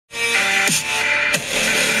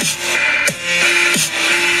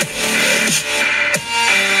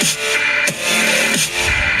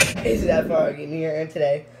Isn't that far in here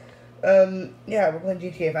today? Yeah, we're playing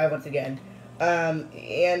GTA 5 once again.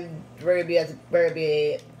 And we're gonna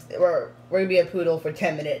be a poodle for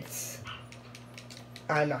 10 minutes.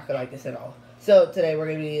 I'm not gonna like this at all. So today we're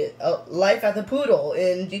gonna be life as a poodle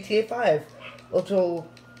in GTA 5, which will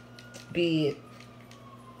be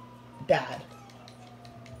bad.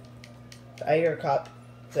 I hear a cop,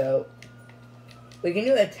 so we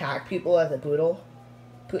can attack people as a poodle.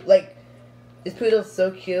 Like, this poodle's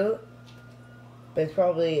so cute, but it's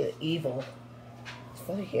probably evil. It's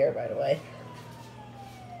funny hair, by the way.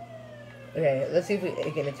 Okay, let's see if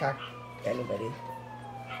it can attack anybody.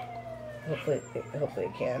 Hopefully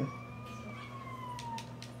it can.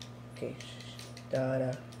 Okay,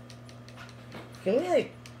 Can we,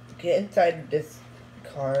 like, get inside this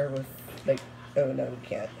car with, like, oh no, we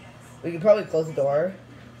can't. We can probably close the door.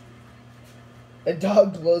 A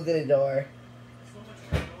dog closing the door.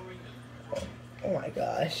 Oh my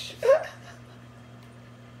gosh.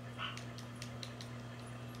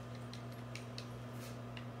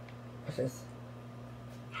 What's this?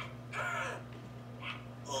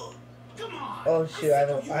 Oh shoot, I have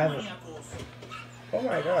oh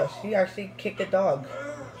my gosh, he actually kicked the dog.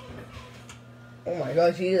 Oh my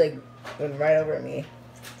gosh, he like went right over at me.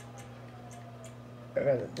 I'm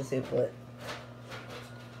gonna disable it.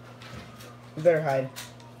 You better hide.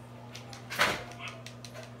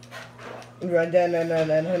 Run down, no.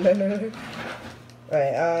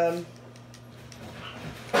 Alright,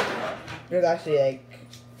 there's actually like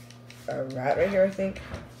a rat right here, I think.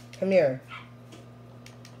 Come here.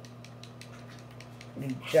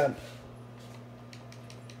 You jump.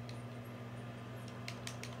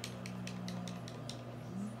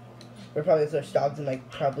 We're probably gonna switch dogs in like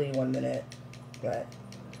probably 1 minute. But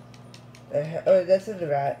oh, this is a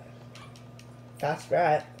rat. Fast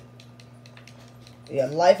rat. Yeah,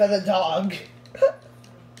 life as a dog.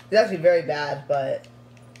 It's actually very bad, but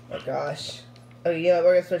oh gosh. Okay, you know,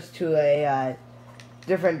 we're gonna switch to a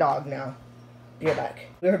different dog now. You're back.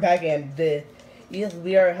 We're back, and yes,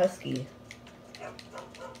 we are a husky.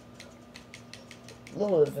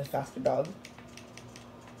 Lulu is a faster dog.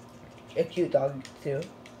 A cute dog too.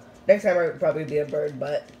 Next time we'll probably be a bird,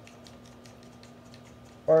 but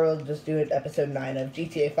or we'll just do it episode 9 of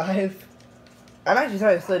GTA 5. I'm actually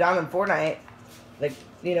trying to slow down in Fortnite. Like,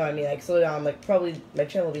 you know what I mean? Like, slow down. Like, probably my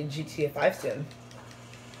channel will be GTA 5 soon.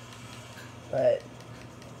 But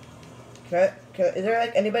is there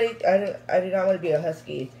like anybody? I do not want to be a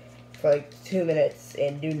husky for like 2 minutes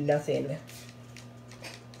and do nothing.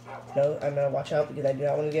 No, I'm gonna watch out because I do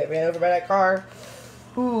not want to get ran over by that car.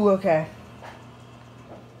 Ooh, okay.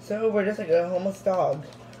 So we're just like a homeless dog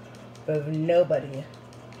with nobody.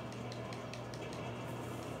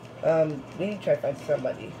 We need to try to find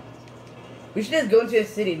somebody. We should just go into the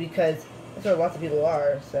city because that's where lots of people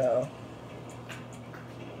are. So,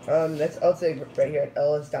 that's also right here at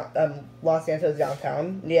Los Santos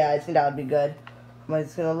downtown. Yeah, I think that would be good. Am I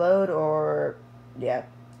just gonna load or yeah?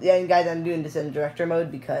 Yeah, and guys, I'm doing this in director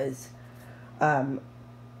mode because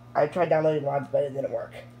I tried downloading mods, but it didn't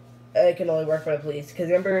work. It can only work for the police. Because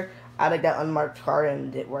remember, I had like that unmarked car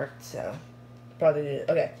and it worked, so probably did it.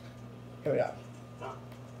 Okay, here we go.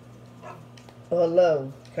 Oh,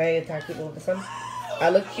 hello. Can I attack people with this one? I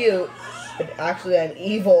look cute, but actually I'm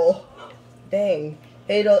evil. Dang.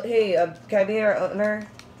 Hey, can I be your owner?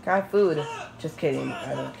 Can I have food? Just kidding.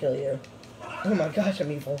 I don't kill you. Oh my gosh,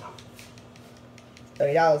 I'm evil.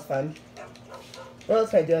 Okay, that was fun. What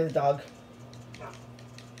else can I do as a dog?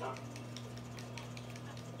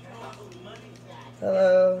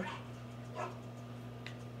 Hello.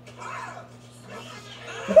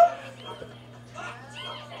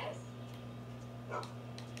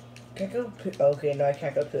 Can I go poo? Okay, no, I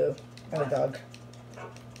can't go poo. I'm a dog.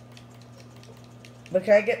 But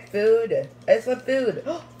can I get food? I just want food.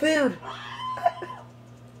 Food!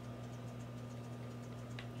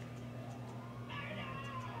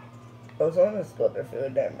 Oh, someone has spilled their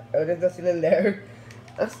food. Damn. Oh, there's nothing in there.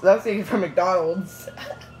 That's taken from McDonald's.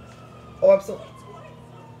 Oh, I'm so...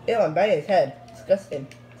 Ew, I'm biting his head. Disgusting.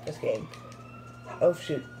 Just kidding. Oh,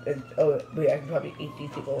 shoot. Oh, wait, I can probably eat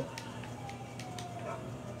these people.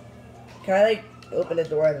 Can I, like, open the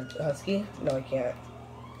door as a husky? No, I can't.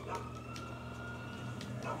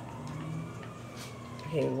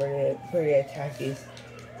 Okay, we're gonna attack these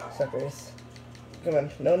suckers. Come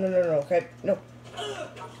on. No. Okay, no.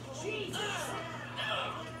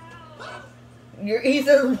 He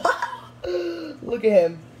says, what? Look at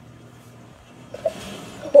him.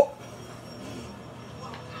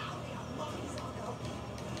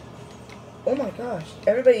 Oh my gosh.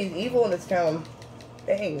 Everybody's evil in this town.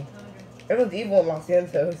 Dang. Everyone's evil in Los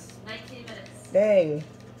Santos. 19 minutes. Dang.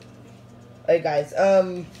 Hey guys,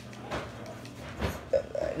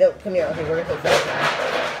 no, come here. Okay, we're gonna put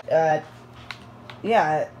that now.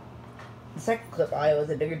 Yeah, the second clip I was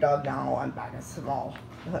a bigger dog, now I'm back as small.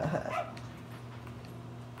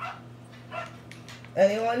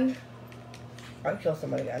 Anyone? I'll kill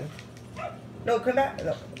someone again. No, come back.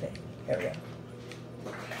 No, okay, there we go.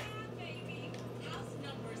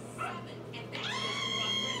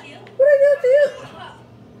 What did I do to you?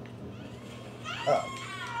 Oh.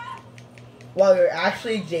 Well, you're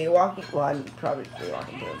actually jaywalking. Well, I'm probably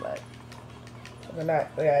jaywalking too, but come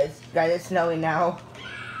back, guys. Guys, it's snowing now.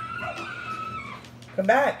 Come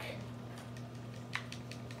back.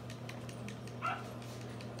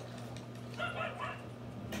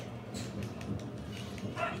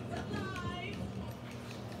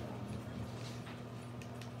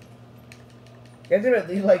 Guys,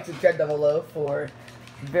 really like to subscribe down below for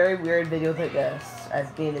very weird videos like this,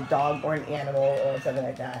 as being a dog or an animal or something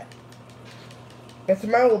like that. And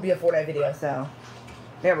tomorrow will be a Fortnite video, so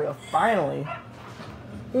there we go. Finally.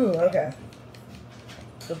 Ooh, okay.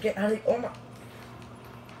 So get out of the. Oh my.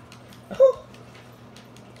 Oh.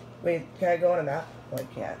 Wait, can I go on a map? Oh, I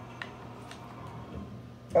can't.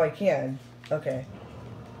 Oh, I can. Okay.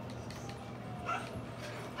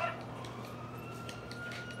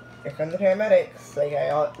 Here come the paramedics, like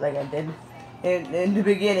I did in the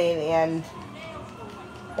beginning, and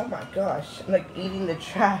oh my gosh, I'm like eating the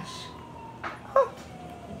trash. Oh.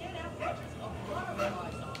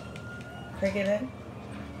 Can I get in?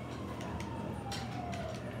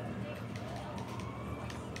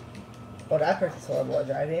 Oh, that person's horrible at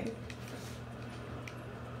driving.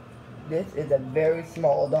 This is a very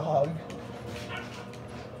small dog.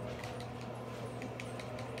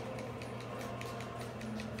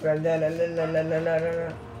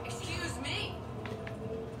 No. Excuse me.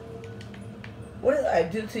 What did I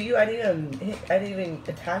do to you? I didn't even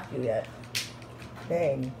attack you yet.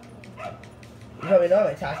 Dang. You probably know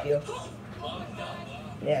I attacked you.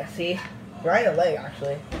 Yeah, see? Right in the leg,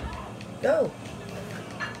 actually. Go.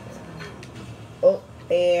 Oh,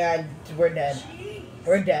 and we're dead.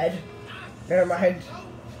 We're dead. Never mind.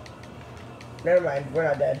 Never mind, we're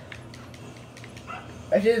not dead.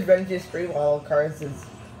 I should just run into the street while cars is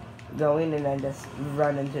going and then just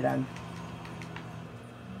run into them.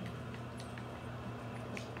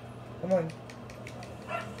 Come on.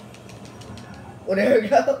 Oh, there we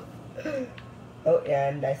go. Oh,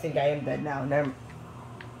 and I think I am dead now. Never.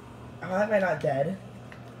 How am I not dead?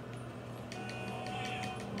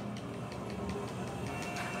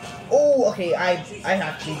 Oh, okay. I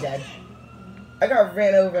have to be dead. I got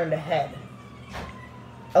ran over in the head.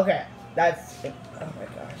 Okay, that's. Oh my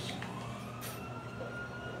gosh.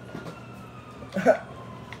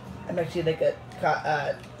 I'm actually like a cop,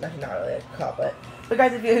 not really a cop, but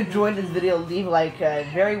guys, if you enjoyed this video, leave a like. A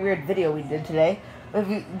very weird video we did today. If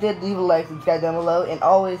you did, leave a like, subscribe down below, and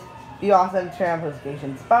always be awesome. Turn on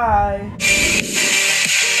notifications. Bye.